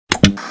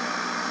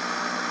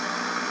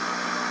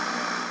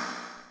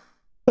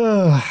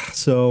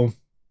So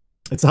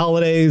it's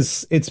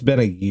holidays. It's been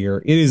a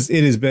year. It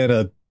has been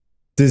a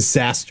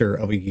disaster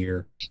of a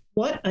year.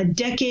 What a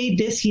decade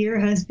this year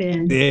has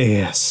been.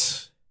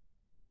 Yes.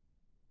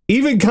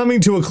 Even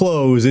coming to a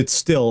close, it's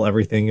still,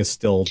 everything is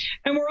still.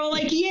 And we're all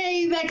like,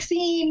 yay,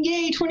 vaccine,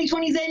 yay,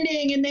 2020's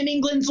ending. And then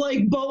England's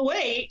like, but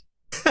wait.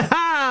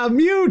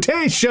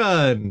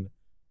 Mutation.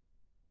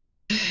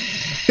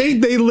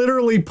 They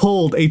literally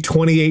pulled a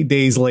 28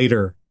 days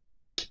later.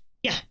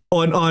 Yeah.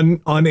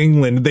 On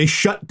England. They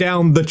shut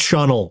down the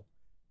channel.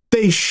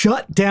 They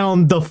shut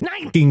down the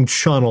fucking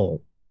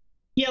channel.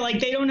 Yeah, like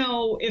they don't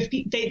know if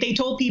they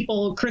told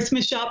people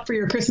Christmas shop for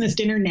your Christmas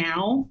dinner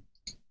now.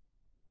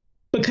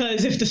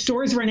 Because if the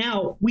stores run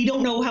out, we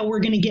don't know how we're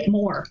going to get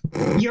more.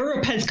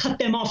 Europe has cut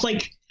them off.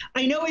 Like,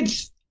 I know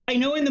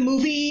in the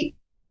movie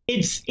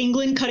it's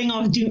England cutting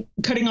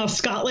off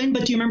Scotland,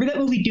 but do you remember that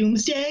movie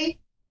Doomsday?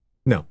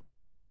 No.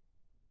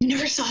 You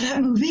never saw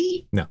that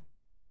movie? No.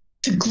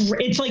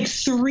 It's like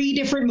 3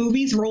 different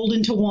movies rolled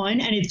into one,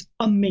 and it's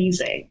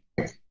amazing.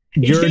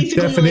 Your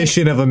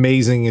definition of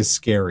amazing is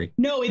scary.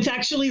 No, it's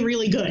actually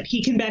really good.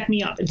 He can back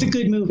me up. It's a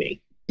good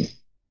movie.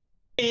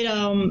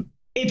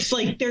 It's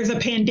like there's a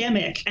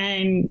pandemic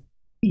and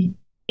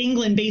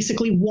England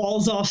basically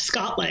walls off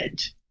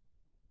Scotland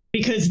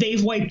because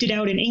they've wiped it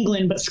out in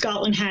England, but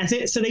Scotland has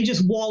it. So they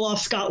just wall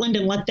off Scotland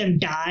and let them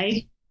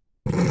die.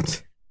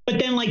 But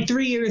then like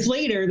 3 years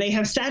later, they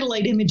have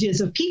satellite images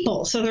of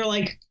people. So they're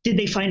like, did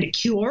they find a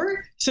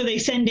cure? So they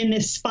send in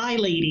this spy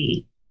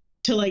lady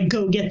to like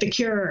go get the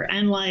cure.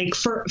 And like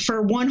for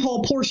one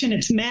whole portion,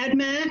 it's Mad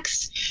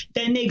Max.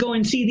 Then they go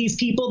and see these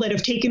people that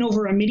have taken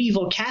over a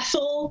medieval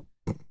castle.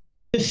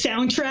 The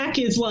soundtrack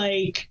is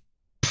like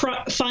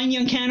Fine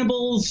Young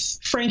Cannibals,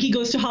 Frankie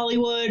Goes to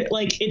Hollywood.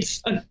 Like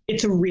it's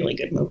a really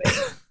good movie.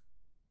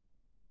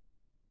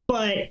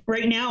 But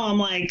right now I'm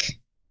like,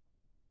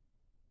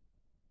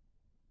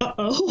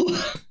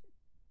 uh-oh.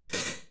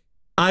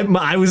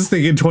 I was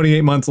thinking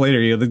 28 months later,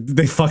 you know,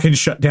 they fucking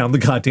shut down the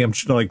goddamn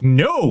shit. They're like,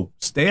 no,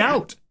 stay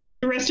out.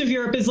 The rest of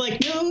Europe is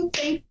like, no,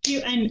 thank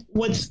you. And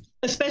what's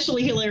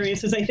especially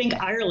hilarious is I think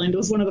Ireland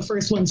was one of the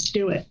first ones to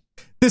do it.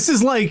 This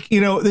is like, you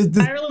know,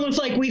 Ireland was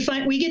like,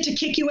 we get to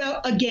kick you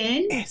out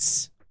again.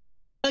 Yes.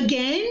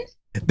 Again.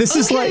 This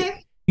is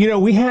like, you know,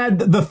 we had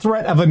the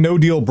threat of a no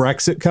deal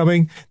Brexit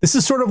coming. This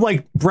is sort of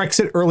like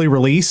Brexit early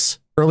release,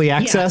 early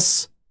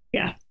access.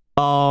 Yeah.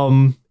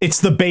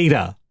 It's the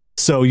beta.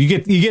 So you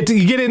get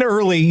in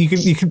early. You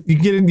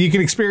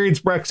can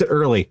experience Brexit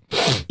early.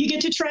 You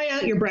get to try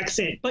out your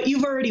Brexit, but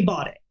you've already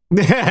bought it.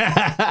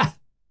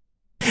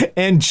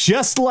 And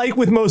just like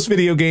with most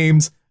video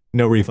games,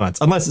 no refunds,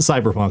 unless it's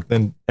Cyberpunk.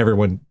 Then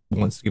everyone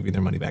wants to give you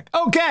their money back.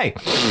 Okay.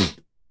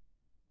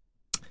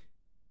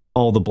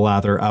 All the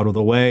blather out of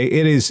the way.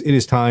 It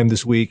is time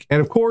this week.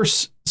 And of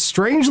course,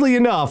 strangely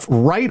enough,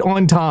 right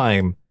on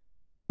time,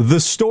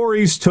 the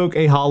stories took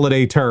a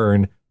holiday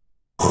turn.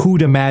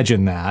 Who'd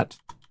imagine that?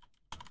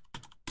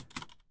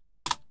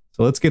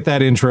 So let's get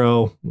that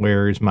intro.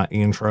 Where's my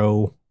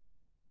intro?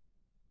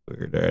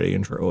 Where's that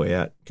intro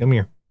at? Come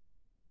here.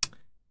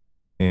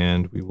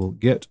 And we will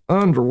get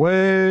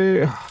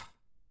underway.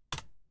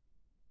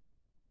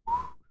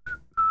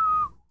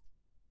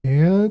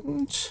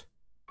 And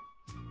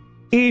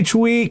each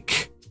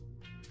week,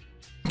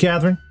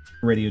 Catherine,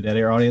 Radio Dead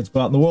Air audience, go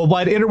out in the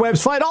worldwide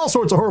interwebs, find all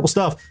sorts of horrible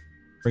stuff.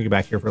 Bring you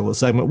back here for a little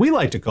segment we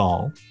like to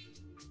call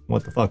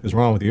What the Fuck Is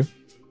Wrong With You?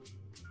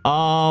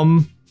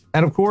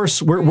 And of course,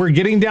 we're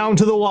getting down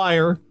to the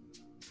wire.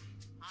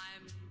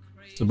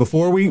 So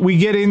before we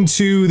get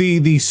into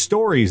the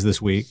stories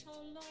this week,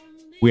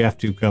 we have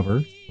to cover,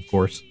 of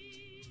course,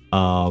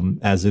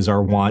 as is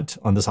our wont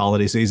on this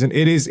holiday season.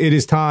 It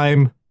is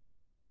time.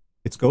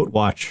 It's Goat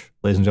Watch,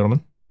 ladies and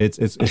gentlemen. It's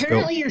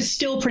apparently you're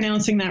still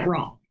pronouncing that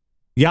wrong.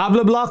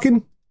 Yavle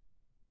blocking.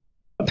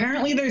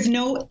 Apparently there's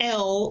no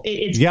L.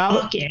 It's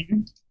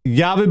Bakken.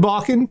 Yavle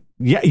blocking.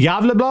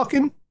 Yavle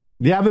blocking.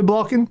 Yavle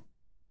blocking.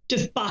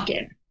 Just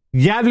Bakken.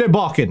 Yavle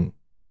blocking.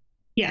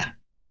 Yeah.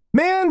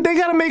 Man, they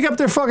got to make up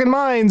their fucking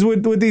minds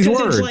with these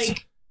words.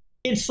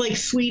 It's like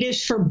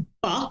Swedish for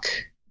buck.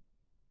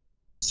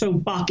 So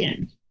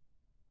Bakken.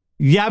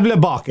 Yavle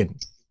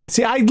Bakken.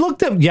 See, I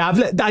looked up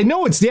Yavle. I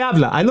know it's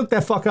Yavle. I looked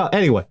that fuck up.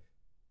 Anyway.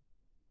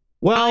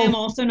 Well, I am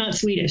also not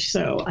Swedish,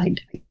 so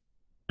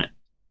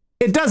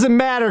it doesn't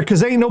matter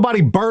because ain't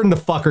nobody burned the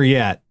fucker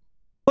yet.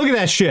 Look at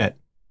that shit.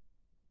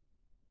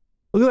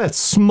 Look at that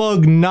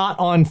smug, not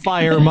on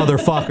fire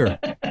motherfucker.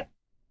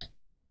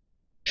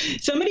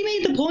 Somebody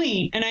made the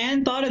point, and I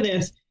hadn't thought of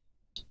this.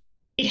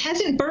 It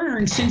hasn't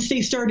burned since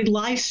they started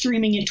live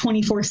streaming it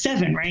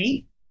 24/7,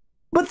 right?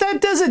 But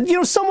that doesn't, you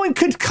know, someone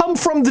could come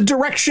from the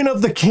direction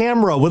of the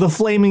camera with a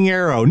flaming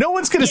arrow. No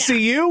one's going to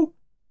see you.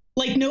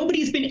 Like,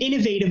 nobody's been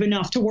innovative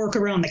enough to work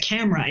around the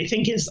camera, I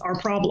think, is our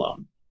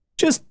problem.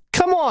 Just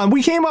come on.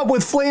 We came up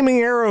with flaming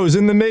arrows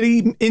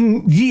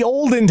in ye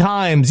olden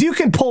times. You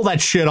can pull that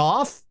shit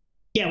off.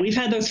 Yeah, we've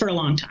had those for a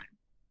long time.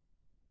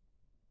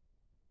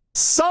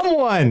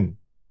 Someone.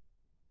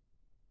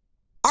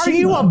 Are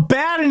you a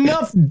bad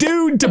enough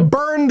dude to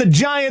burn the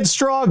giant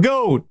straw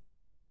goat?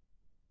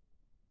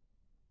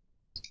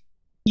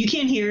 You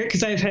can't hear it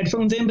because I have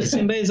headphones in, but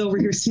Simba is over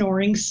here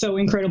snoring so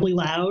incredibly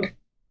loud.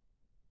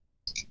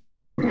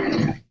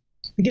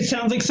 It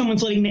sounds like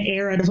someone's letting the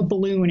air out of a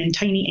balloon in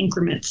tiny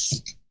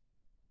increments.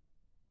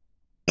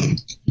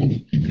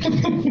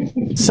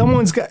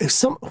 Someone's got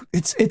some.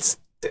 It's.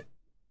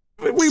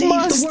 We Save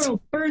must. the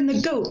world, burn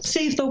the goat.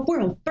 Save the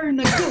world, burn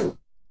the goat.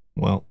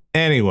 Well,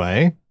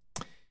 anyway,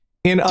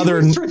 in Do other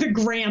it for the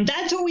gram.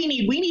 That's what we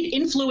need. We need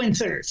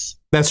influencers.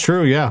 That's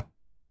true. Yeah.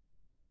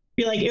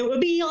 Be like, it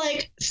would be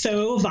like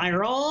so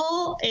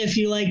viral if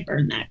you like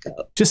burn that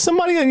goat. Just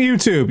somebody on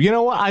YouTube. You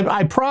know what?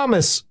 I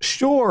promise.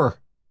 Sure.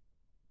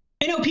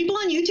 I know people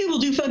on YouTube will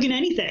do fucking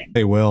anything.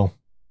 They will.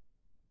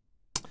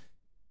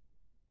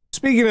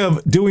 Speaking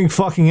of doing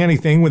fucking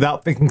anything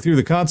without thinking through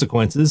the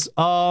consequences,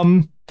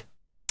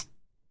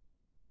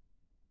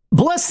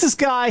 bless this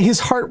guy,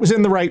 his heart was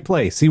in the right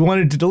place. He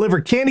wanted to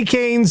deliver candy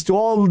canes to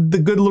all the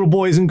good little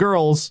boys and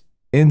girls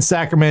in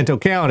Sacramento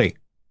County.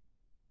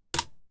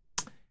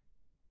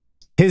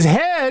 His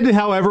head,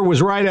 however,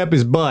 was right up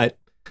his butt.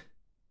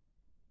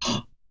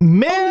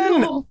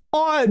 Man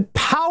on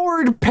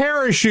powered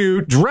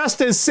parachute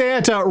dressed as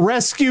Santa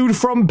rescued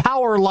from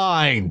power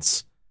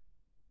lines.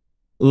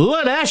 Look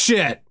at that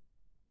shit.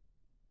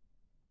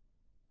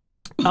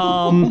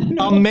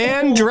 A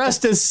man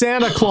dressed as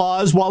Santa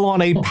Claus while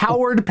on a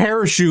powered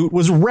parachute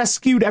was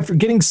rescued after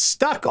getting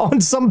stuck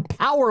on some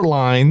power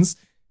lines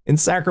in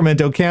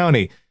Sacramento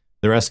County.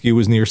 The rescue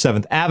was near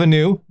 7th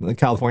Avenue. The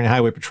California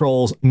Highway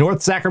Patrol's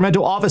North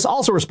Sacramento office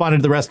also responded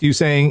to the rescue,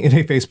 saying in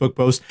a Facebook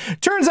post,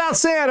 "Turns out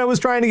Santa was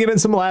trying to get in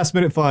some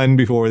last-minute fun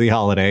before the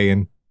holiday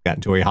and got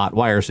into a hot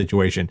wire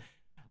situation."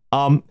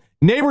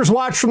 Neighbors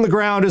watched from the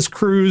ground as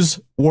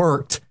crews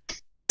worked.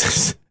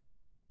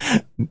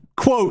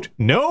 Quote,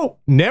 "No,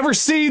 never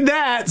seen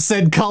that,"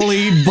 said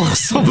Khalid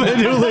Busselman,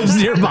 who lives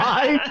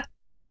nearby.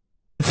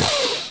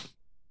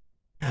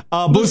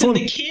 Listen,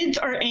 the kids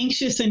are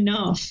anxious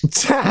enough.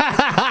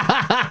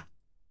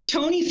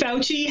 Tony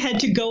Fauci had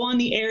to go on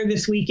the air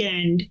this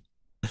weekend.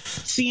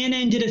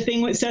 CNN did a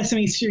thing with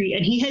Sesame Street,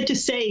 and he had to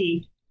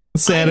say,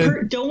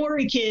 "Don't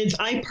worry, kids.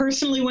 I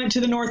personally went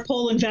to the North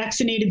Pole and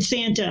vaccinated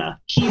Santa.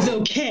 He's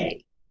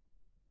okay."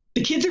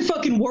 The kids are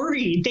fucking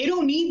worried. They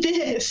don't need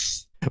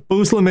this.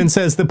 Busselman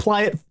says the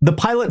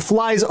pilot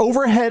flies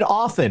overhead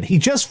often. He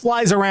just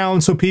flies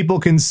around so people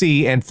can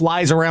see and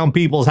flies around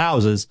people's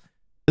houses.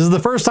 This is the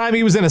first time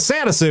he was in a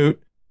Santa suit.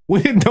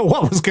 We didn't know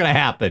what was going to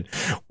happen.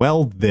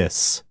 Well,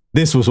 this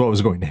was what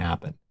was going to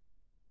happen.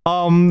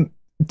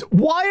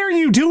 Why are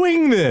you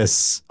doing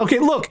this? Okay,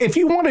 look, if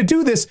you want to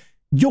do this,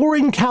 you're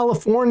in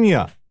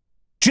California.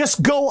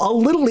 Just go a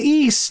little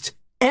east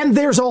and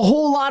there's a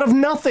whole lot of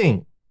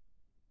nothing.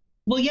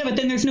 Well, yeah, but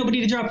then there's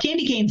nobody to drop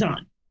candy canes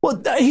on.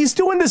 Well, he's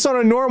doing this on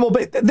a normal,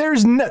 but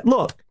there's no,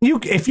 look,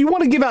 if you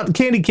want to give out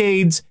candy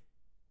canes,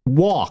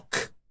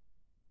 walk.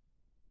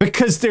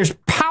 Because there's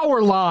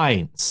power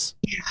lines.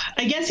 Yeah,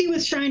 I guess he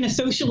was trying to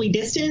socially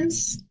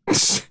distance.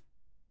 See,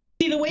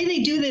 the way they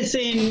do this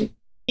in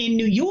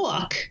New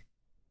York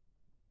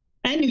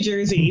and New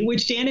Jersey,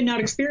 which Dan had not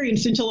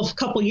experienced until a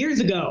couple years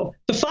ago,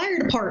 the fire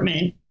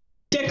department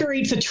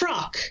decorates a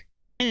truck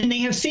and they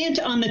have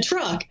Santa on the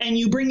truck and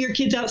you bring your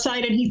kids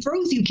outside and he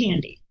throws you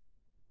candy.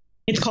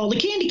 It's called a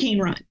candy cane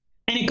run.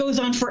 And it goes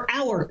on for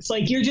hours.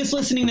 Like, you're just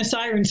listening to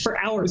sirens for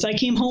hours. I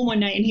came home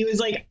one night and he was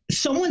like,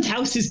 "Someone's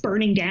house is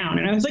burning down."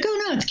 And I was like,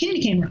 "Oh no, it's a candy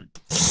cane run."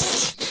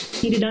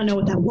 He did not know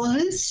what that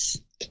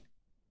was.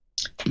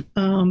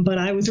 But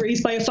I was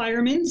raised by a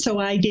fireman, so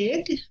I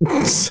did.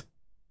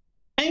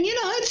 And you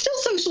know, it's still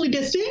socially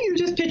distant. You're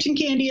just pitching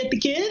candy at the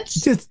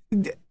kids.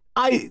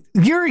 I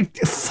do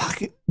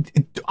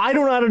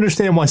not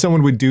understand why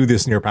someone would do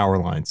this near power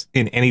lines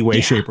in any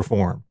way, shape, or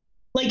form.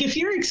 Like, if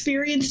you're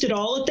experienced at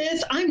all at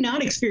this, I'm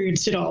not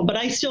experienced at all, but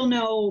I still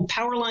know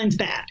power lines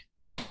bad.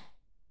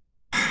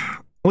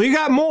 Well, you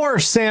got more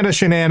Santa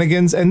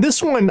shenanigans, and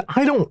this one,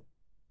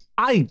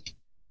 I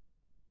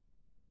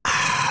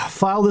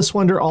file this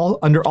one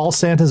under all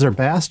Santas are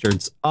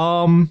bastards.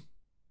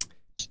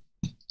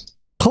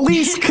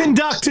 Police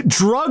conduct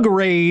drug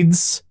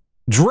raids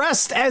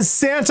dressed as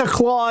Santa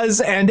Claus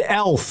and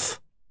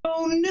Elf.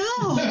 Oh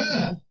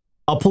no!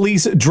 A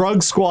police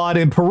drug squad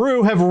in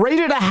Peru have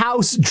raided a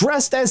house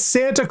dressed as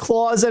Santa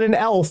Claus and an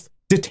elf,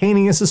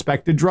 detaining a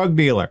suspected drug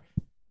dealer.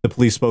 The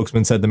police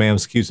spokesman said the man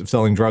was accused of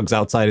selling drugs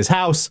outside his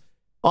house.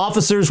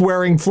 Officers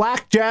wearing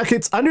flak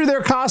jackets under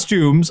their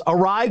costumes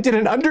arrived in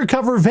an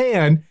undercover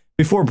van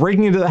before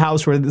breaking into the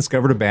house, where they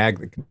discovered a bag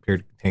that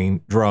appeared to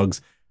contain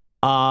drugs.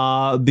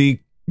 The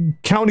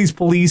county's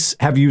police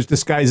have used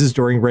disguises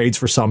during raids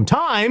for some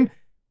time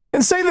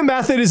and say the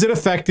method is an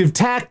effective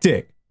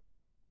tactic.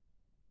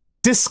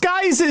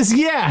 Disguises,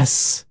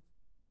 yes.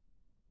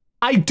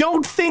 I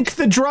don't think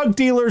the drug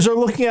dealers are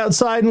looking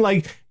outside and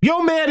like,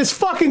 "Yo, man, it's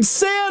fucking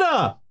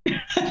Santa.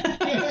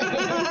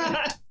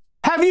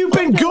 Have you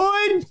been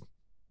good?"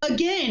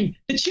 Again,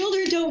 the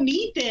children don't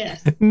need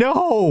this.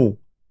 No.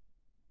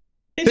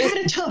 They've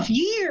had a tough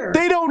year.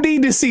 They don't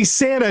need to see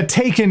Santa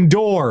taking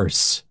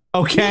doors,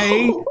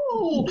 okay?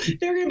 No.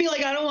 They're going to be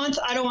like, I don't want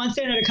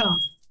Santa to come.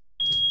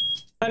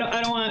 I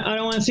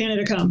don't want Santa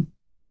to come.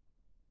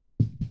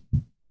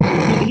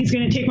 He's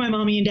gonna take my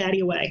mommy and daddy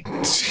away.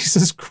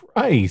 Jesus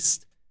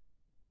Christ.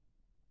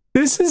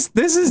 This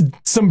is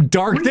some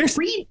dark.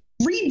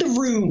 Read the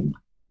room.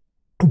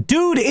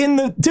 Dude in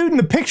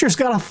the picture's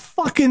got a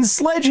fucking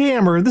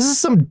sledgehammer. This is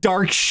some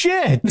dark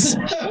shit.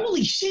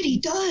 Holy shit, he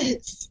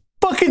does.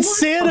 Fucking what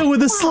Santa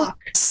with a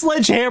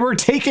sledgehammer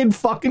taking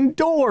fucking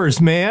doors,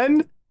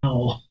 man.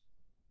 Oh.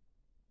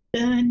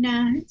 The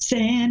night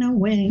Santa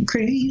went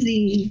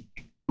crazy.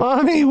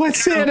 Mommy,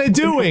 what's Santa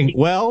doing?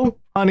 Well,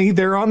 honey,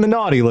 they're on the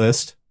naughty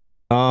list.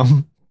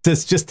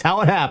 That's just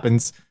how it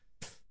happens.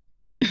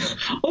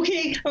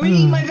 Okay, are we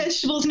eating my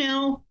vegetables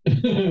now?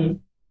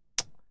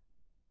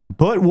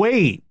 But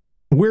wait,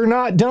 we're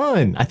not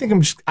done. I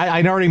think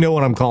I already know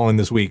what I'm calling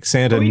this week.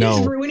 Santa, are we no.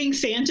 Just ruining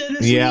Santa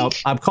this week? Yeah,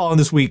 I'm calling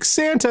this week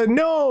Santa,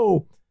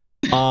 no.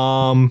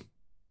 The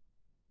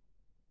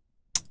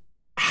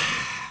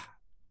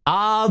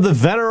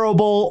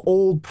venerable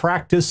old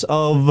practice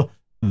of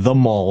the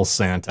mall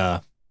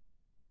Santa.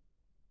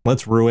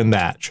 Let's ruin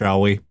that,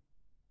 shall we?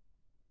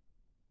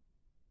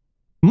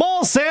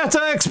 Mall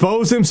Santa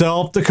exposed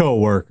himself to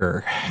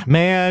coworker.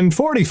 Man,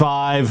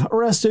 45,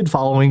 arrested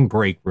following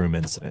break room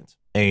incident.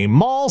 A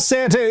mall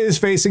Santa is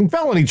facing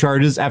felony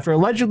charges after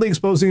allegedly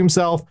exposing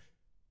himself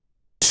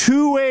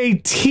to a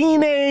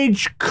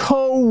teenage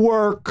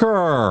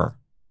coworker.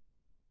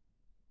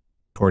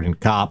 According to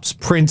cops,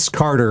 Prince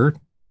Carter,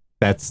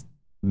 that's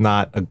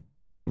not a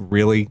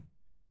really,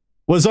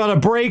 was on a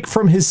break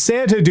from his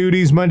Santa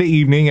duties Monday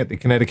evening at the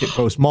Connecticut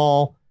Post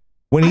Mall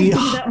when he... I've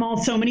been to that mall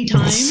so many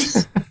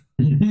times.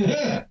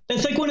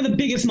 That's like one of the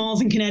biggest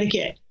malls in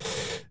Connecticut.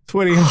 It's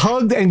when he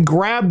hugged and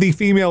grabbed the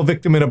female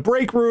victim in a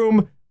break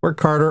room where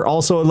Carter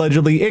also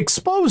allegedly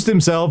exposed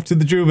himself to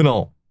the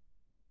juvenile.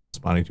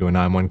 Responding to a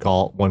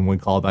 911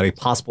 call about a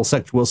possible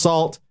sexual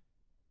assault,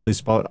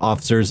 police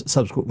officers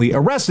subsequently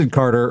arrested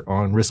Carter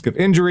on risk of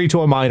injury to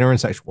a minor and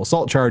sexual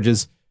assault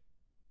charges.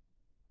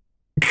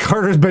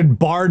 Carter's been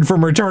barred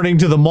from returning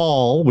to the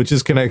mall, which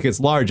is Connecticut's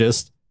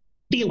largest.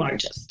 The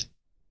largest.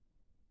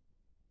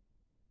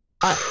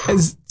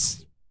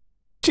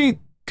 Gee,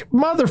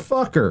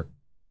 motherfucker.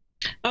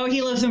 Oh,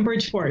 he lives in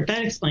Bridgeport.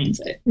 That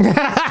explains it.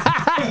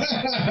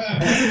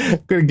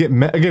 gonna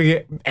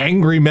get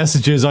angry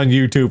messages on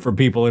YouTube from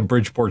people in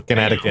Bridgeport,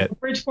 Connecticut.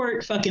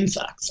 Bridgeport fucking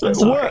sucks. I'm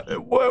sorry.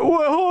 What,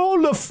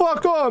 hold the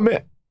fuck on,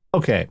 man.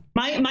 Okay.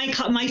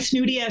 My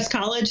snooty ass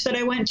college that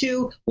I went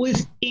to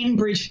was in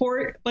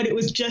Bridgeport, but it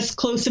was just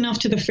close enough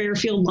to the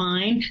Fairfield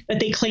line that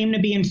they claimed to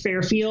be in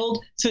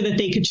Fairfield so that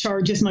they could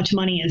charge as much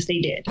money as they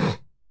did.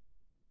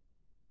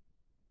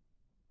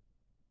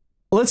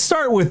 Let's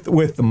start with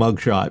the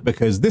mugshot,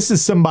 because this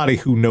is somebody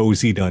who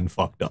knows he done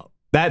fucked up.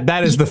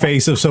 That is the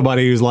face of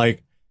somebody who's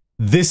like,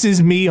 this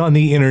is me on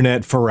the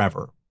internet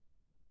forever.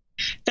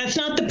 That's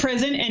not the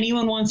present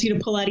anyone wants you to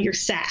pull out of your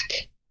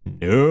sack.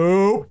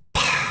 Nope.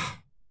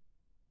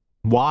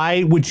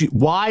 Why would you?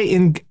 Why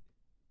in?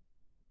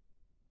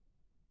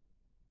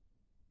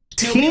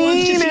 Nobody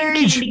wants to see your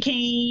candy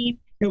cane.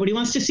 Nobody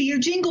wants to see your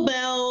jingle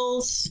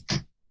bells.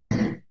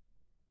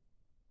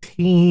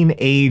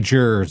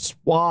 Teenagers,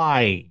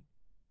 why?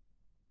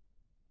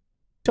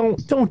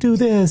 Don't do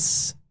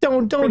this.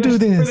 Don't do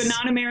this. For the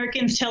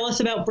non-Americans, tell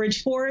us about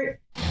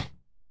Bridgeport.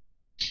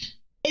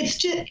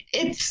 It's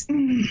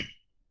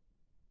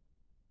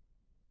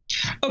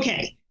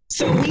okay.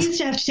 So we used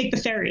to have to take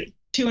the ferry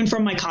to and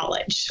from my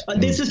college.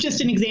 This is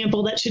just an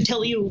example that should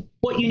tell you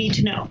what you need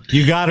to know.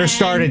 You got her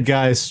started,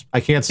 guys. I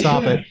can't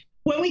stop it.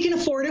 When we can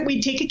afford it,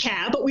 we'd take a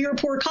cab, but we were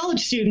poor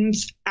college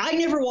students. I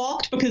never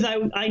walked because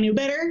I knew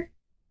better,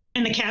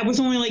 and the cab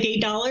was only like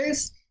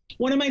 $8.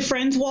 One of my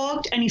friends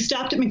walked, and he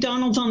stopped at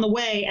McDonald's on the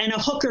way, and a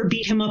hooker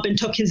beat him up and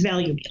took his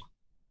value meal.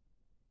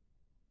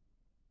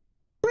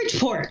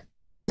 Bridgeport.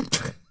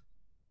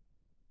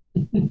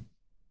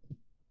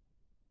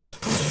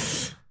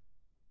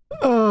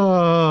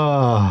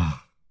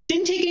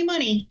 Didn't take any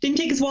money. Didn't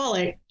take his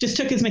wallet. Just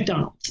took his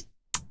McDonald's.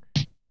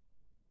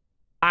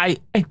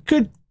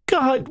 Good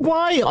God,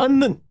 why oh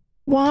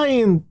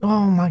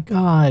my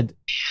God,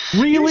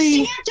 really?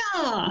 You're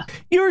Santa.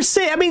 You're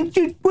saying, I mean,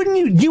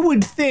 you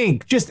would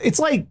think just, it's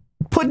like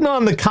putting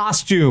on the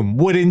costume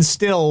would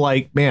instill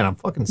like, man, I'm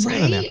fucking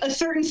Santa now. A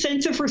certain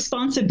sense of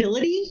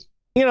responsibility.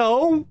 You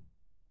know,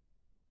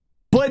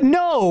 but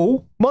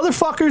no,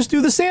 motherfuckers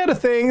do the Santa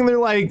thing and they're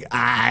like,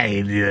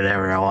 I do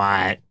whatever I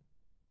want.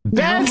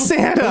 That's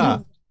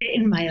Santa.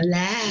 In my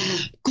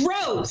lap.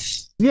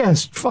 Gross.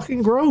 Yes,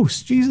 fucking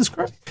gross. Jesus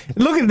Christ.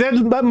 Look at that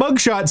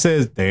mugshot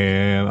says,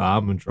 damn,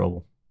 I'm in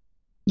trouble.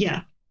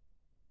 Yeah.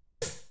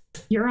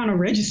 You're on a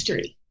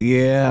registry.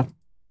 Yeah.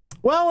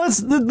 Well,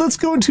 let's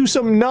go into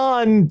some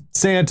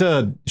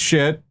non-Santa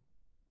shit.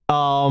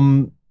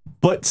 But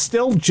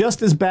still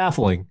just as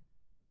baffling.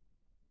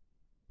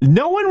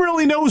 No one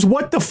really knows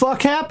what the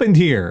fuck happened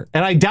here,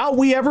 and I doubt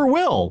we ever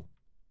will.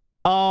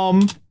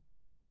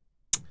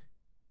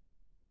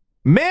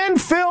 Man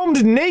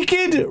filmed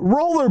naked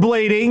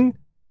rollerblading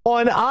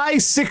on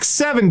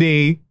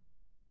I-670.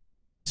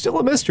 Still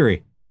a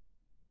mystery.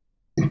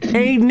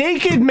 A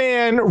naked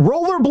man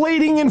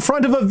rollerblading in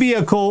front of a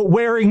vehicle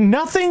wearing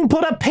nothing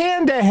but a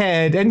panda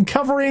head and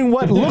covering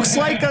what looks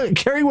like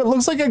carrying what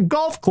looks like a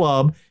golf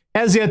club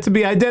has yet to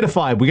be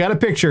identified. We got a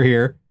picture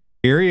here.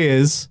 Here he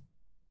is.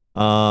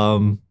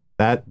 There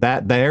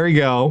you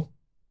go.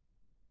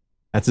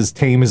 That's as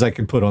tame as I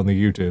can put on the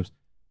YouTubes.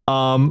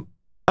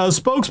 A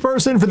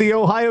spokesperson for the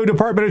Ohio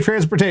Department of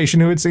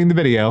Transportation who had seen the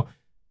video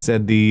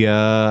said the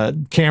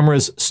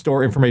cameras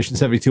store information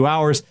 72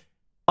 hours.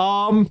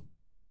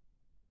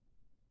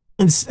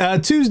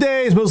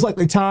 Tuesday is most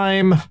likely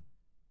time.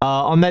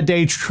 On that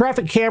day,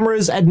 traffic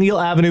cameras at Neal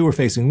Avenue were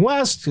facing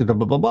west. Blah,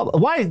 blah, blah, blah.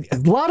 Why? A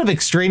lot of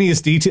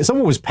extraneous details.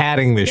 Someone was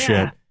padding this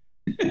shit.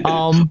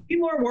 Few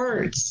more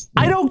words.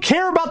 I don't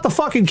care about the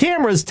fucking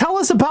cameras. Tell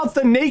us about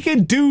the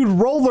naked dude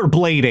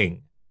rollerblading.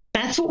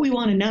 That's what we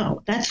want to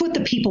know. That's what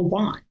the people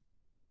want.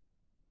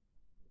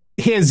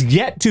 He has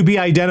yet to be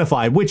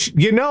identified, which,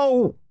 you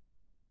know,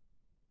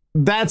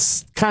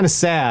 that's kind of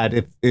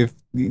sad if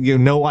you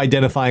know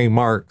identifying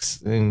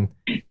marks. And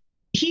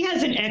he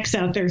has an X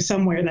out there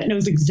somewhere that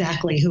knows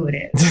exactly who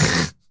it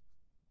is.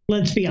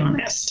 Let's be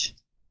honest.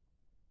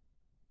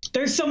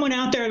 There's someone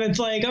out there that's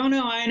like, oh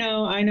no, I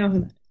know who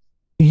that is.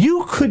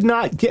 You could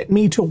not get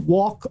me to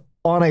walk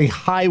on a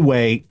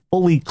highway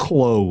fully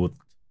clothed,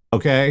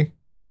 okay?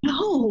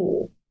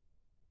 No.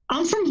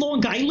 I'm from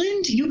Long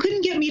Island. You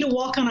couldn't get me to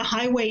walk on a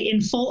highway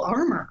in full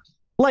armor.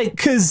 Like,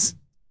 cause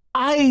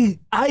I've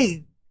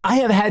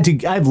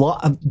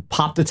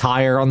popped a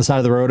tire on the side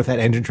of the road. I've had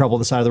engine trouble on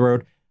the side of the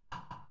road.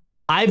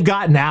 I've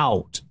gotten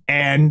out,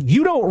 and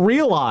you don't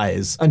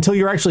realize until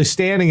you're actually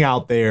standing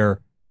out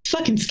there.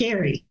 Fucking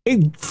scary.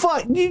 You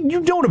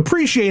don't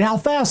appreciate how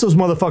fast those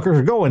motherfuckers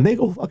are going. They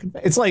go fucking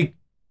fast. It's like,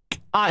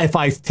 if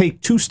I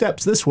take 2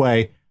 steps this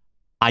way,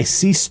 I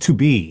cease to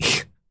be.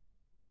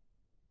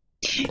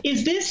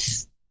 Is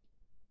this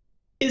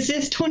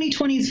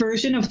 2020's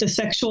version of the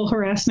sexual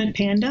harassment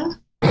panda?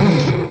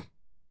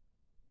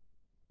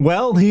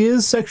 Well, he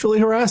is sexually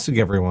harassing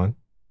everyone.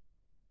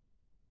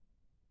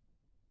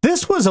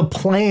 This was a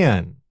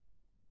plan.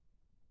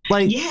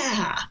 Like,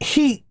 yeah,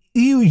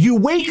 you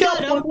wake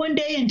up one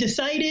day and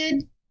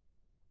decided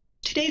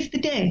today's the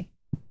day.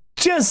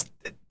 Just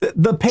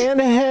the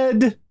panda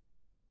head,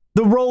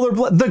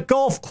 the the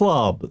golf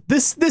club.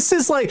 This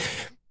is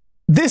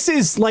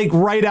like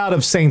right out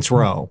of Saints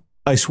Row.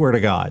 I swear to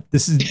God,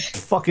 this is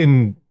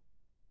fucking.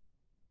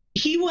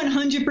 He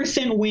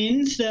 100%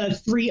 wins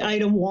the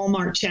 3-item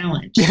Walmart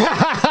challenge.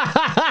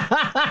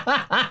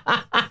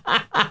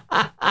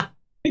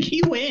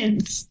 He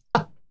wins.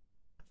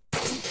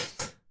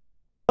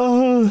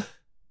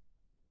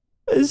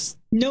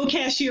 No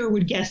cashier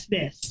would guess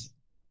this.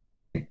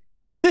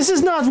 This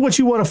is not what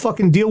you want to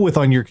fucking deal with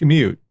on your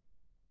commute.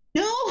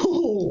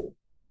 No.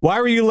 Why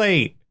were you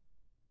late?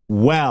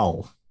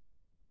 Well,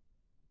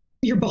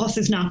 your boss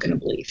is not going to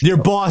believe. Your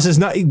boss is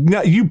not.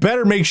 You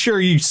better make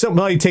sure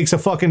somebody takes a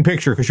fucking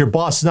picture because your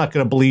boss is not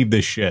going to believe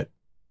this shit.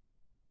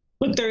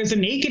 Look, there's a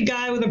naked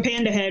guy with a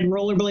panda head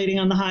rollerblading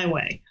on the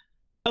highway.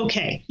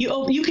 Okay,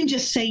 you can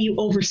just say you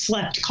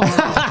overslept, Carl.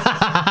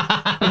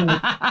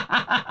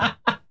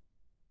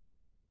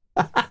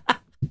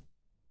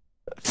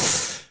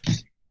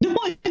 No,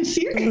 I'm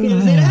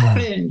serious. It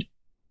happened.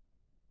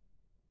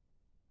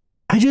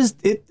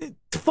 It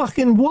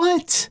fucking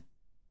what?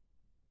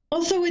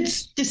 Also,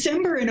 it's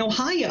December in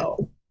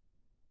Ohio.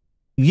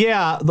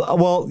 Yeah,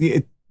 well,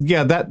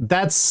 yeah,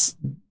 that's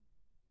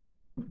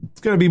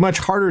it's going to be much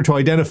harder to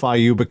identify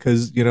you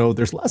because, you know,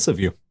 there's less of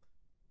you.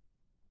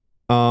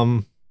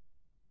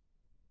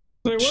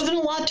 There wasn't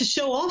a lot to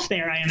show off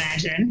there, I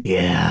imagine.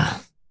 Yeah.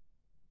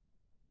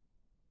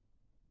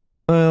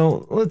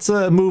 Well, let's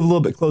move a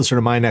little bit closer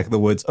to my neck of the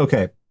woods.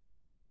 Okay.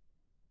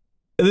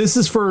 This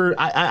is for,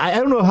 I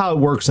don't know how it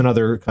works in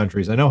other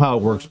countries. I know how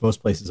it works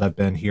most places I've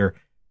been here.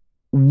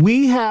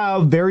 We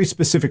have very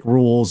specific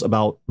rules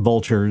about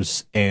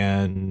vultures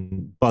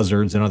and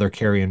buzzards and other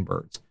carrion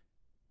birds.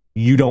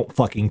 You don't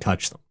fucking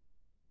touch them.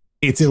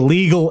 It's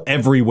illegal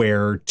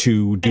everywhere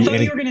to do anything. I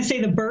thought you were going to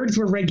say the birds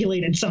were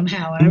regulated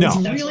somehow. I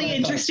was really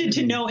interested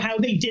to know how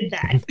they did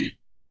that.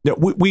 No,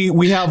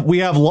 we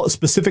have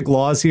specific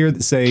laws here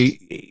that say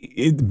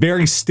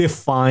very stiff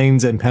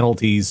fines and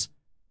penalties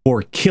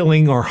for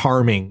killing or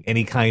harming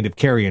any kind of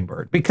carrion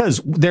bird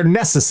because they're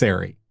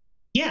necessary.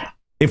 Yeah.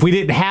 If we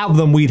didn't have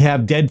them, we'd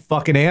have dead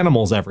fucking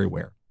animals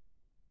everywhere.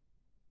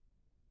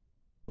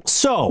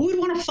 So who would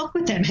want to fuck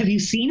with them? Have you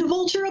seen a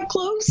vulture up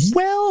close?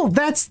 Well,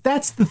 that's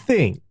the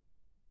thing.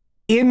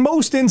 In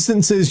most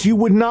instances, you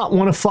would not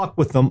want to fuck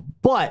with them,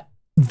 but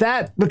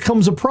that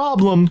becomes a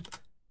problem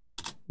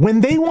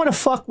when they want to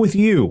fuck with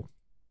you.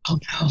 Oh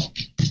no.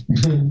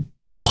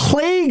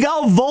 Plague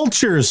of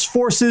vultures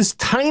forces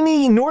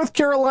tiny North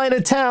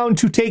Carolina town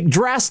to take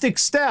drastic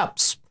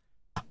steps.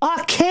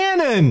 A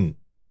cannon.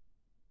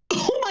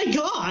 Oh my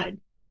God.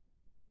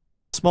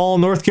 Small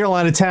North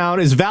Carolina town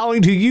is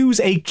vowing to use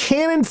a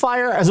cannon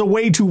fire as a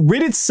way to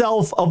rid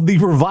itself of the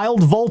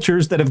reviled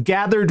vultures that have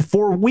gathered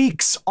for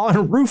weeks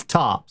on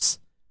rooftops.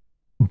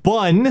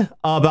 Bunn,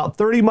 about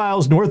 30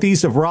 miles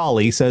northeast of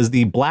Raleigh, says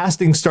the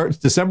blasting starts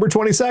December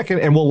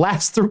 22nd and will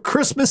last through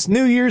Christmas,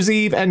 New Year's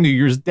Eve, and New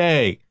Year's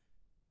Day.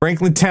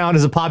 Franklin Town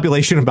has a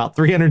population of about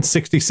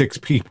 366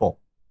 people.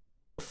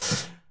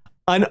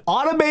 An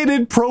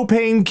automated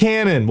propane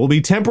cannon will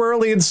be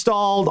temporarily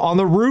installed on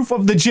the roof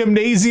of the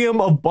gymnasium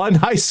of Bunn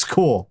High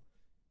School.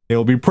 They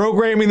will be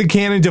programming the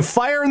cannon to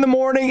fire in the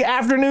morning,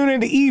 afternoon,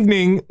 and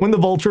evening when the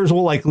vultures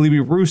will likely be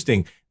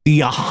roosting.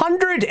 The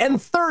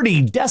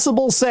 130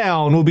 decibel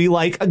sound will be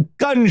like a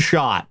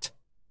gunshot.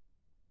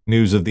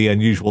 News of the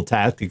unusual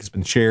tactic has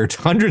been shared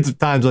hundreds of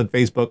times on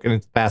Facebook in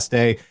its past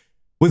day,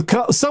 with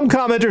some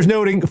commenters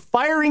noting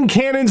firing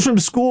cannons from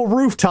school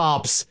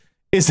rooftops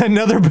is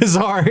another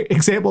bizarre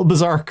example of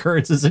bizarre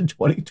occurrences in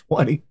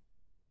 2020.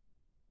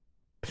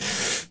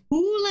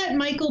 Who let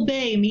Michael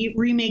Bay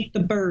remake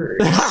The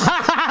Bird?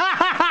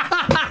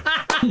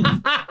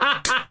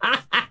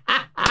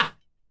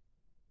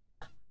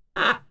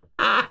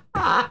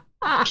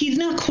 He's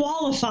not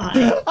qualified.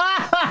 He's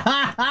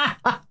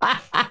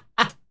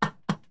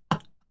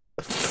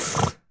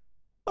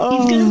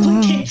gonna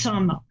put tits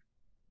on them.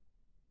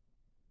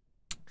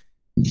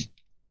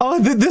 Oh,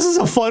 this is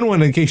a fun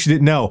one in case you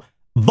didn't know.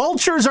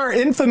 Vultures are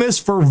infamous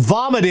for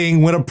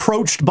vomiting when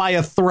approached by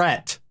a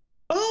threat.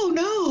 Oh,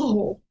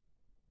 no.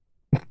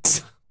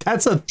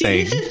 That's a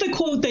thing. This is the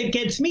quote that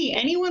gets me.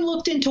 Anyone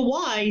looked into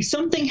why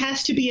something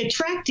has to be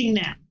attracting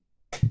them?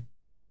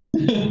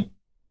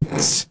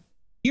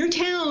 Your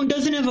town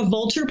doesn't have a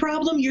vulture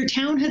problem. Your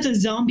town has a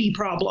zombie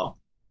problem.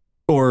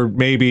 Or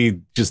maybe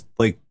just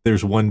like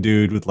there's one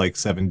dude with like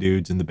 7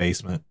 dudes in the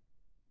basement.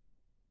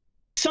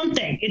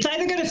 Something. It's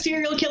either got a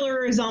serial killer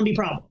or a zombie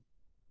problem.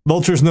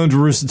 Vultures known to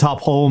roost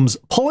atop homes,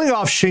 pulling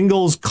off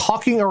shingles,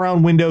 caulking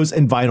around windows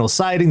and vinyl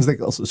sidings. They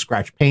can also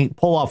scratch paint,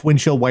 pull off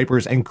windshield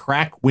wipers, and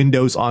crack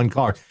windows on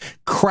cars.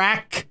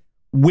 Crack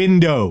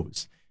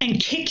windows. And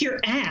kick your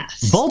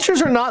ass.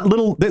 Vultures are not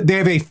little. They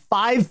have a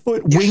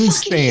 5-foot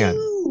wingspan.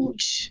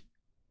 Huge.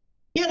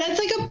 Yeah, that's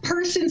like a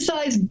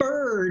person-sized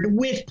bird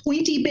with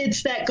pointy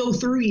bits that go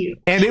through you.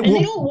 And they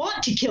don't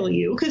want to kill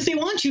you because they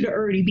want you to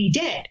already be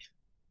dead.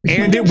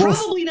 And they're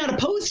probably not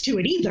opposed to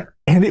it either.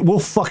 And it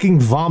will fucking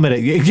vomit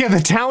at you. Yeah, the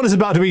town is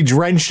about to be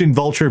drenched in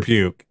vulture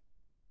puke.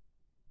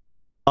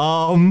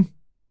 Yeah,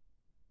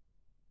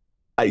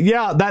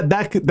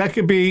 that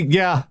could be,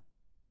 yeah.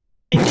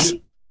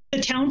 The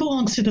town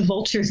belongs to the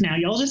vultures now.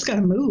 Y'all just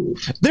gotta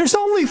move. There's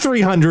only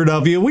 300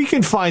 of you. We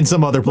can find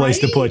some other place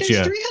to put you.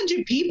 There's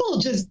 300 people.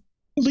 Just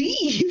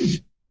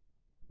leave.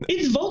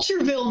 It's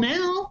Vultureville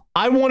now.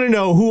 I want to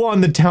know who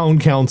on the town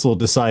council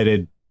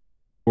decided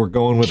we're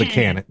going with a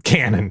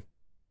cannon.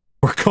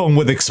 We're going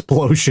with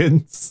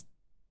explosions.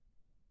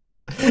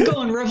 We're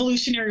going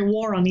Revolutionary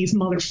War on these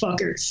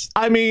motherfuckers.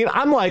 I mean,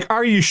 I'm like,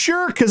 are you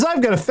sure? Because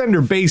I've got a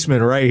Fender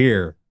basement right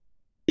here.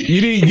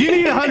 You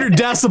need 100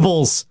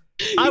 decibels.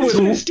 I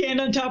would stand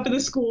on top of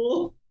the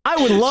school. I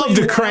would love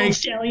to crank.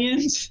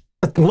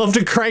 I'd love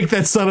to crank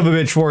that son of a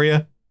bitch for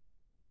you.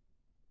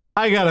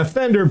 I got a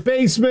Fender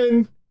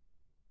basement.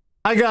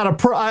 I got a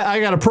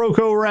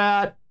Proco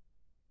Rat.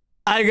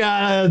 I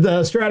got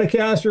a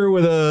Stratocaster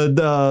with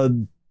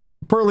a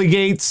Pearly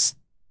Gates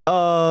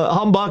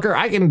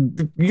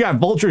humbucker. You got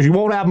vultures. You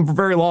won't have them for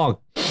very long.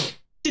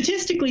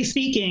 Statistically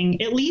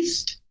speaking, at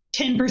least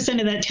 10%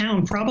 of that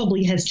town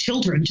probably has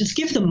children. Just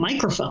give them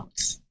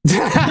microphones.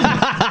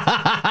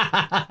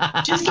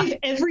 Just give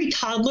every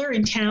toddler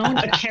in town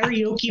a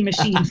karaoke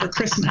machine for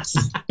Christmas.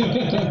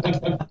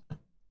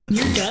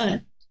 You're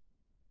done.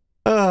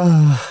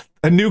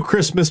 A new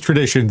Christmas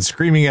tradition,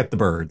 screaming at the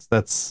birds.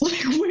 That's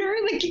like,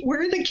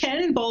 where are the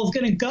cannonballs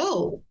gonna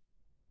go?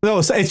 No,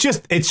 it's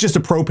just a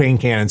propane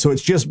cannon, so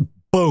it's just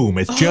boom.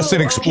 It's just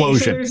an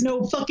explosion. So there's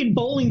no fucking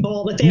bowling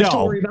ball that they have to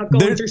worry about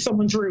going through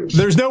someone's roof.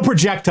 There's no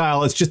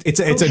projectile. It's just it's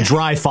a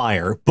dry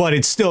fire, but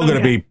it's still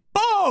gonna be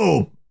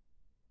boom.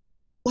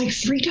 Like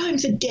 3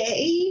 times a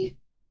day.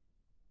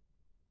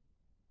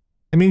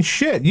 I mean,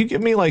 shit. You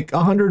give me like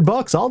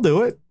 $100, I'll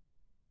do it.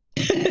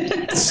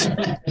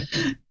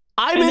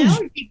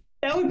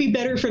 That would be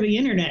better for the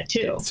internet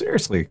too.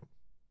 Seriously.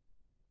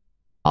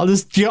 I'll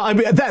just, I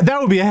mean, that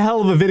would be a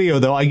hell of a video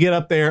though. I get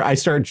up there, I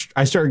start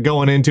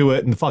going into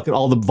it, and fucking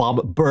all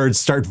the birds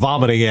start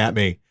vomiting at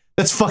me.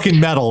 That's fucking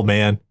metal,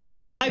 man.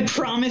 I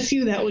promise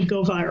you that would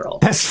go viral.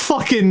 That's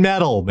fucking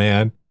metal,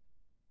 man.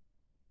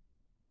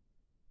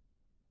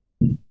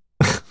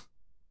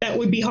 That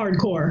would be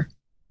hardcore.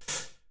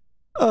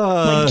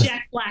 Like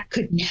Jack Black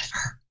could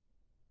never.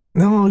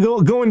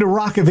 No, go into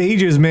Rock of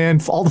Ages,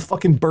 man. All the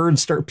fucking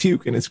birds start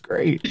puking. It's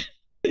great.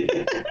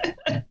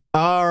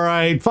 All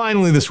right,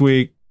 finally this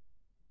week,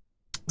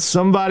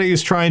 somebody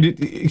is trying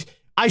to.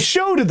 I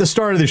showed at the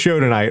start of the show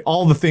tonight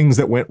all the things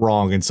that went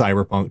wrong in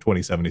Cyberpunk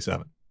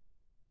 2077.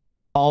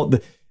 All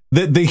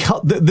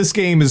this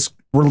game is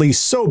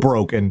released so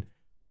broken.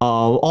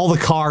 All the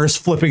cars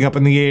flipping up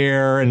in the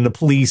air and the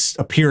police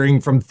appearing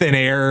from thin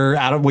air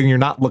out of when you're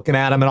not looking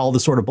at them and all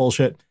this sort of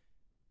bullshit.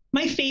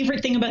 My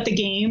favorite thing about the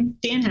game,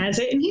 Dan has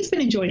it, and he's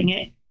been enjoying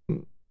it.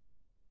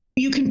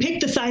 you can pick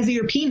the size of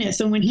your penis.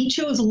 And when he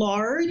chose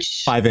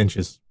large, 5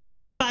 inches.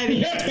 5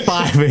 inches.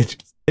 5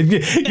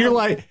 inches.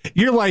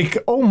 You're like,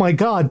 oh my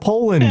God,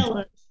 Poland.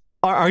 Fellas.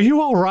 Are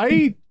you all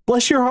right?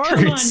 Bless your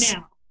hearts.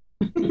 Come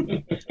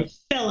on now.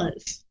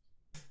 Fellas.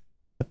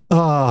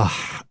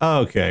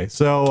 Okay.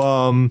 So,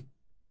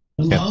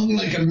 long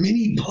like a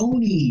mini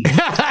pony.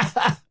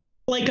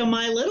 Like a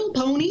My Little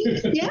Pony?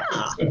 Yeah.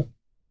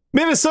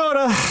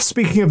 Minnesota,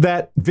 speaking of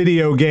that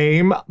video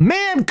game,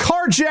 man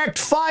carjacked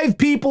 5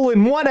 people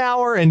in 1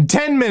 hour and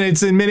 10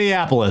 minutes in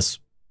Minneapolis.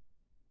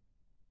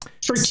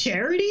 For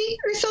charity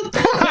or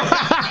something?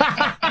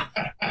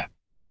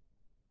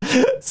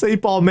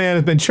 St. Paul man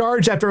has been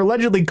charged after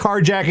allegedly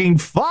carjacking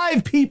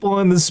 5 people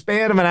in the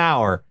span of an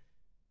hour.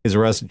 His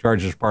arrest and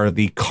charges are part of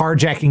the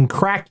carjacking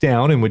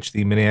crackdown in which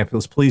the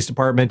Minneapolis Police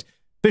Department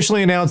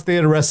officially announced they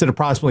had arrested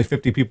approximately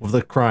 50 people for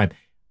the crime.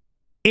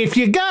 If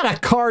you got a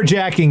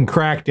carjacking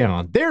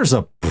crackdown, there's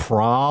a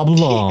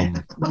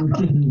problem.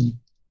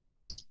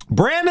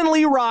 Brandon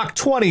Lee Rock,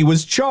 20,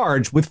 was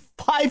charged with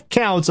 5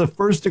 counts of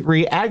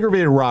first-degree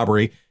aggravated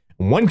robbery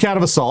and 1 count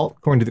of assault,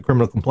 according to the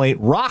criminal complaint.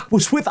 Rock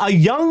was with a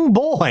young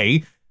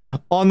boy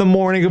on the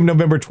morning of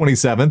November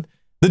 27th.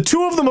 The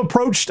two of them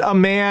approached a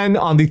man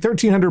on the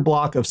 1300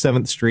 block of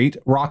 7th Street.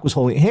 Rock was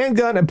holding a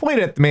handgun and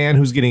pointed at the man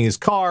who's getting his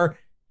car,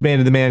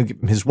 demanded the man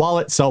give him his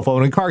wallet, cell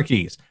phone, and car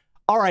keys.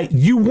 All right,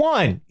 you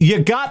won.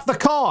 You got the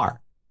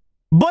car.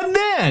 But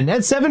then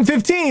at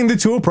 7:15, the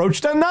two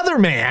approached another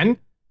man.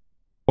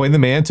 When the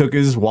man took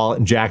his wallet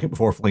and jacket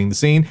before fleeing the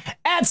scene.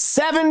 At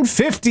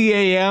 7:50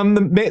 a.m.,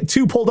 the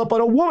two pulled up on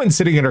a woman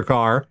sitting in her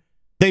car.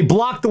 They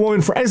blocked the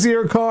woman from exiting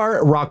her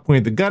car. Rock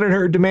pointed the gun at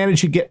her, demanded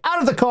she get out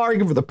of the car and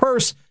give her the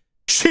purse.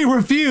 She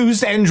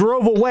refused and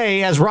drove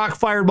away as Rock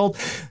fired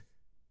both.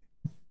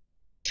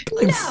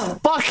 No.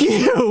 Fuck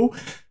you.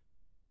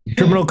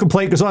 Criminal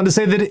complaint goes on to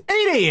say that at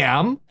 8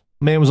 a.m.,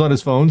 the man was on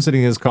his phone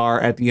sitting in his car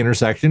at the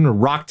intersection.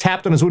 Rock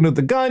tapped on his window with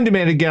the gun,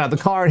 demanded to get out of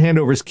the car and hand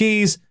over his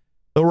keys.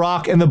 The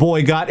Rock and the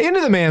boy got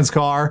into the man's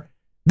car.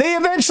 They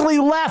eventually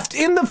left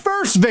in the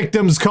first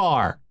victim's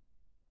car.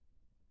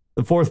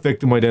 The 4th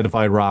victim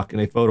identified Rock in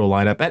a photo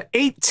lineup. At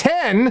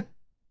 8:10,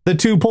 the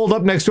two pulled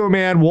up next to a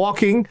man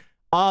walking.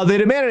 They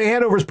demanded to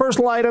hand over his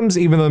personal items,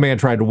 even though the man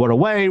tried to run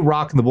away.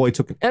 Rock and the boy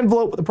took an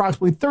envelope with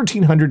approximately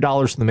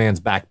 $1,300 from the man's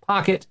back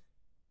pocket.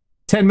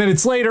 10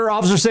 minutes later,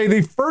 officers say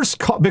the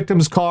first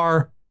victim's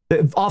car,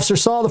 the officer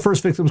saw the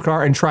first victim's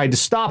car and tried to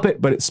stop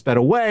it, but it sped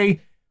away.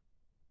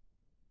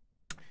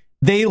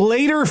 They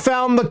later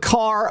found the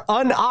car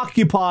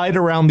unoccupied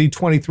around the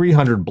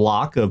 2300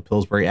 block of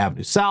Pillsbury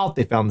Avenue South.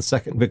 They found the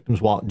second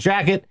victim's wallet and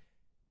jacket.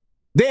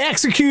 They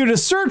executed a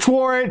search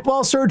warrant.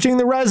 While searching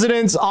the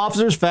residence,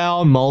 officers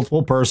found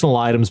multiple personal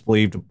items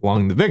believed to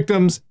belong to the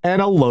victims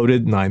and a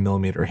loaded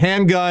 9mm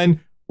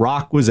handgun.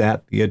 Rock was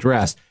at the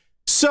address.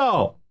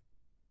 So,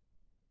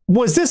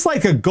 was this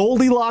like a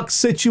Goldilocks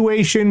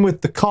situation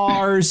with the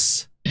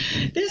cars?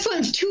 This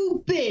one's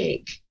too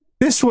big.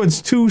 This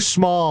one's too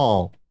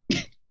small.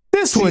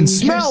 This one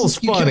smells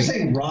funny. You kept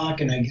saying Rock,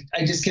 and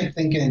I just kept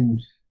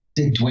thinking,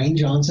 did Dwayne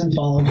Johnson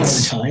fall on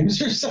Hard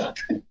Times or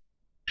something?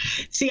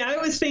 See, I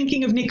was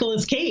thinking of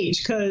Nicolas Cage,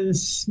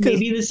 because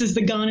maybe this is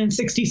the Gone in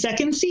 60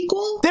 Seconds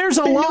sequel. There's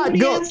a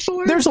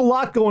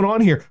lot going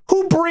on here.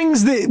 Who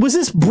brings the? Was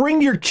this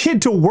Bring Your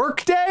Kid to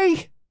Work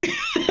Day?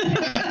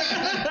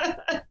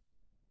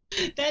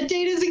 That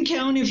day doesn't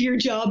count if your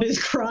job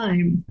is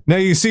crime. Now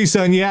you see,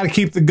 son, you got to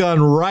keep the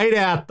gun right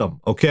at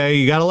them. Okay,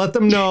 you got to let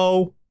them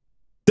know.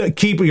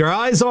 Keep your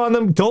eyes on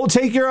them. Don't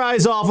take your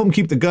eyes off them.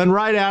 Keep the gun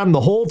right at them the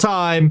whole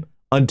time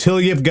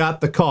until you've got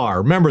the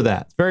car. Remember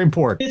that. It's very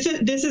important.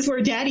 This is where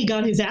Daddy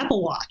got his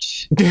Apple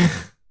Watch.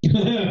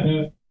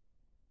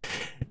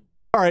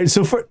 All right,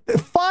 so for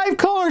 5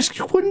 cars,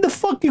 you couldn't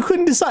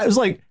decide. It was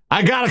like,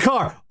 I got a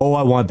car. Oh,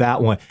 I want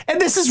that one.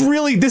 And this is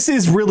really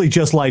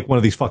just like one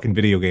of these fucking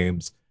video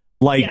games,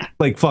 like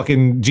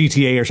fucking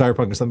GTA or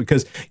Cyberpunk or something.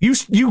 Because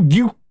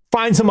you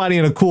find somebody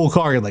in a cool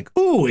car, you're like,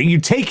 ooh, and you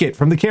take it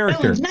from the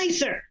character. That one's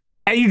nicer.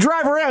 And you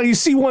drive around, you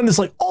see one that's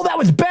like, oh, that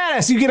was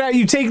badass. You get out,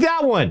 you take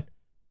that one.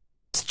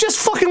 It's just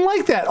fucking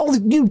like that. Oh,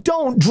 you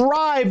don't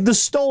drive the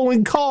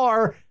stolen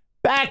car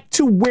back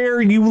to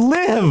where you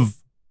live.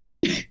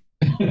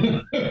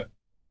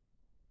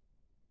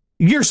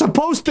 You're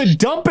supposed to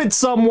dump it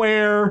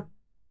somewhere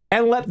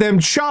and let them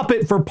chop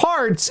it for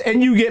parts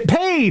and you get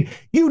paid.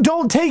 You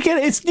don't take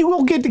it. You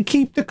will get to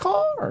keep the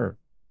car.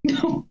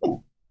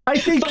 No. I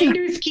think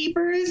Finders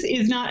keepers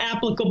is not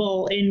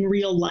applicable in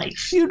real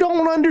life. You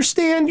don't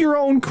understand your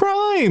own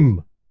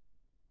crime.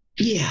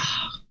 Yeah.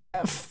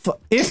 If I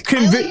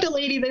like the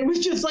lady that was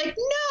just like,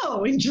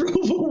 no, and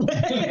drove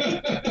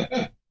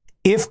away.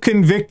 If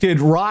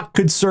convicted, Rock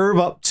could serve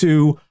up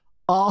to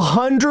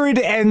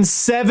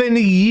 107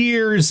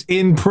 years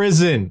in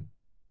prison.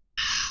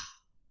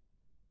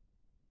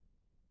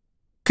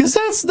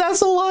 Because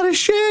that's a lot of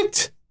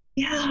shit.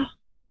 Yeah.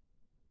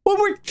 Well,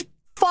 we're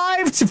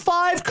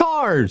 5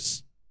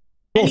 cars.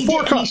 Well, and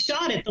 4 cars. He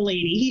shot at the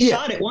lady. He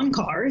shot at one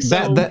car.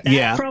 So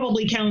that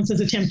probably counts as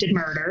attempted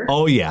murder.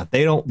 Oh yeah,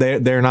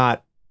 they're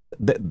not.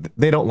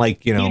 They don't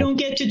like, You don't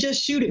get to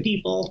just shoot at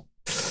people.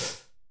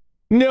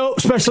 No,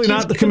 especially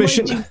not the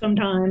commission.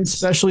 Sometimes,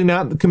 especially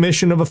not the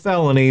commission of a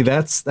felony.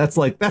 That's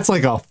like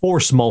a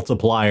force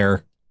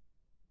multiplier.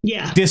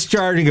 Yeah.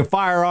 Discharging a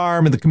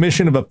firearm and the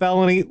commission of a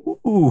felony.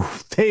 Ooh,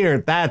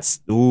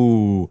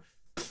 ooh.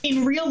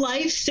 In real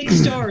life, 6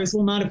 stars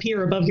will not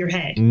appear above your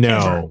head.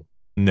 No.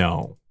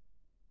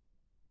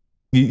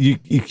 You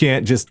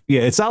can't just,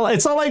 it's not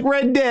like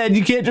Red Dead.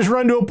 You can't just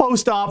run to a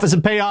post office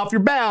and pay off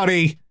your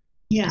bounty.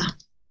 Yeah.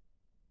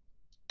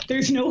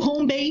 There's no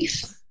home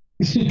base.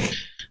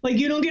 Like,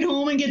 you don't get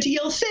home and get to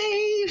yell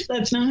save.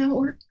 That's not how it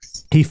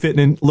works. He fit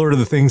in Lord of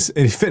the Things.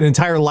 He fit an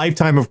entire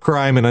lifetime of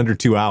crime in under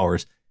 2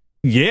 hours.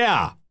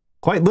 Yeah,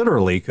 quite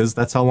literally, because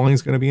that's how long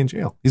he's going to be in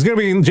jail. He's going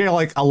to be in jail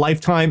like a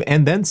lifetime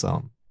and then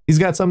some. He's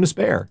got some to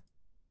spare.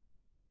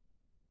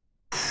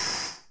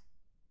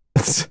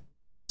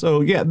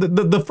 So yeah,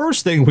 the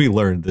first thing we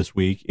learned this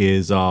week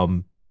is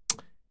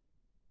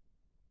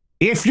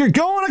if you're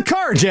going to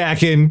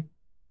carjacking,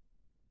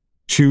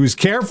 choose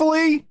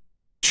carefully,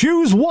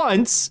 choose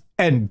once,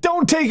 and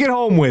don't take it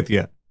home with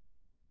you.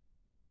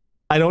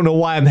 I don't know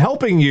why I'm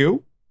helping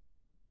you.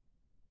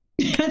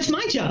 That's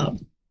my job.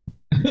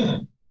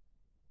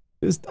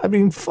 I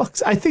mean, fuck,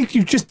 I think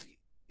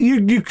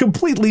you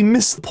completely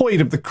missed the point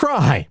of the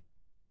crime.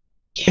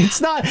 Yeah. It's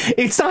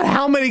not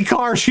how many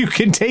cars you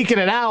can take in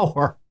an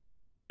hour.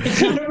 It's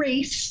not a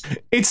race.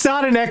 It's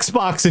not an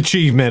Xbox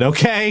achievement,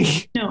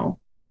 okay? No.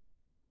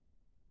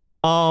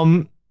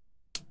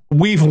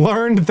 We've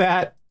learned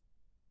that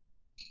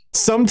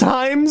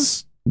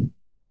sometimes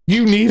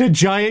you need a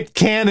giant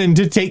cannon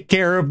to take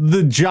care of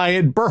the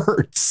giant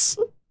birds.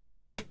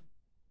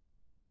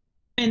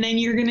 And then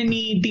you're going to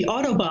need the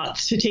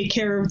Autobots to take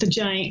care of the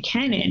giant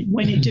cannon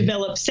when it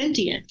develops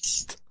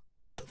sentience.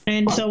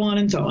 And so on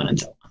and so on and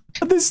so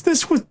on.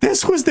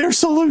 This was their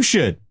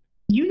solution.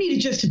 You need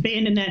to just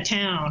abandon that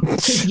town.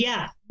 Because,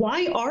 yeah,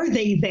 why are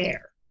they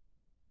there?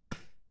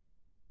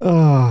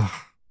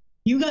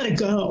 You got to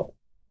go.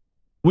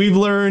 We've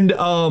learned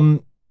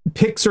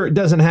Pixar It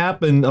Doesn't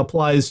Happen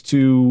applies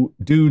to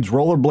dudes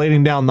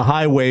rollerblading down the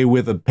highway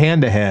with a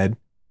panda head.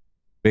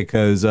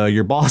 Because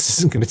your boss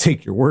isn't going to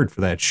take your word for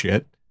that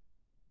shit.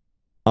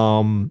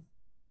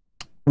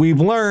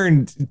 We've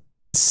learned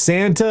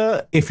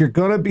Santa, if you're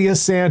going to be a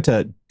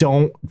Santa,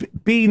 don't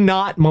be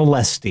not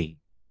molesty.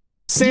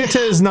 Santa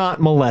is not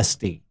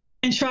molesty.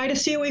 And try to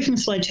stay away from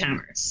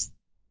sledgehammers.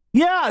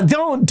 Yeah,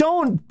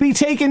 don't be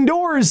taking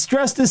doors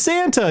dressed as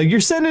Santa.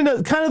 You're sending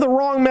kind of the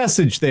wrong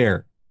message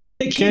there.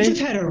 The kids have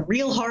had a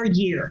real hard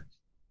year.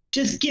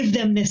 Just give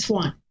them this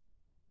one.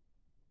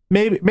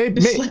 Maybe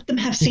let them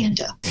have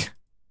Santa.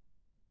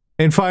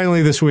 And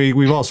finally, this week,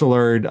 we've also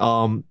learned,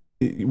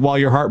 while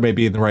your heart may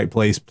be in the right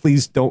place,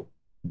 please don't,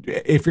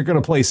 if you're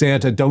going to play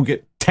Santa, don't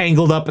get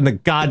tangled up in the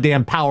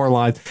goddamn power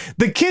lines.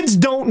 The kids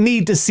don't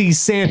need to see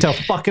Santa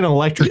fucking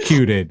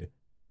electrocuted.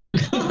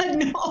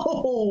 God,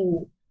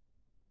 no.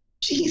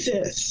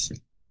 Jesus.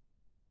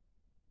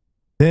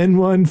 Then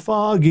one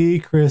foggy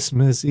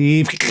Christmas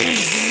Eve.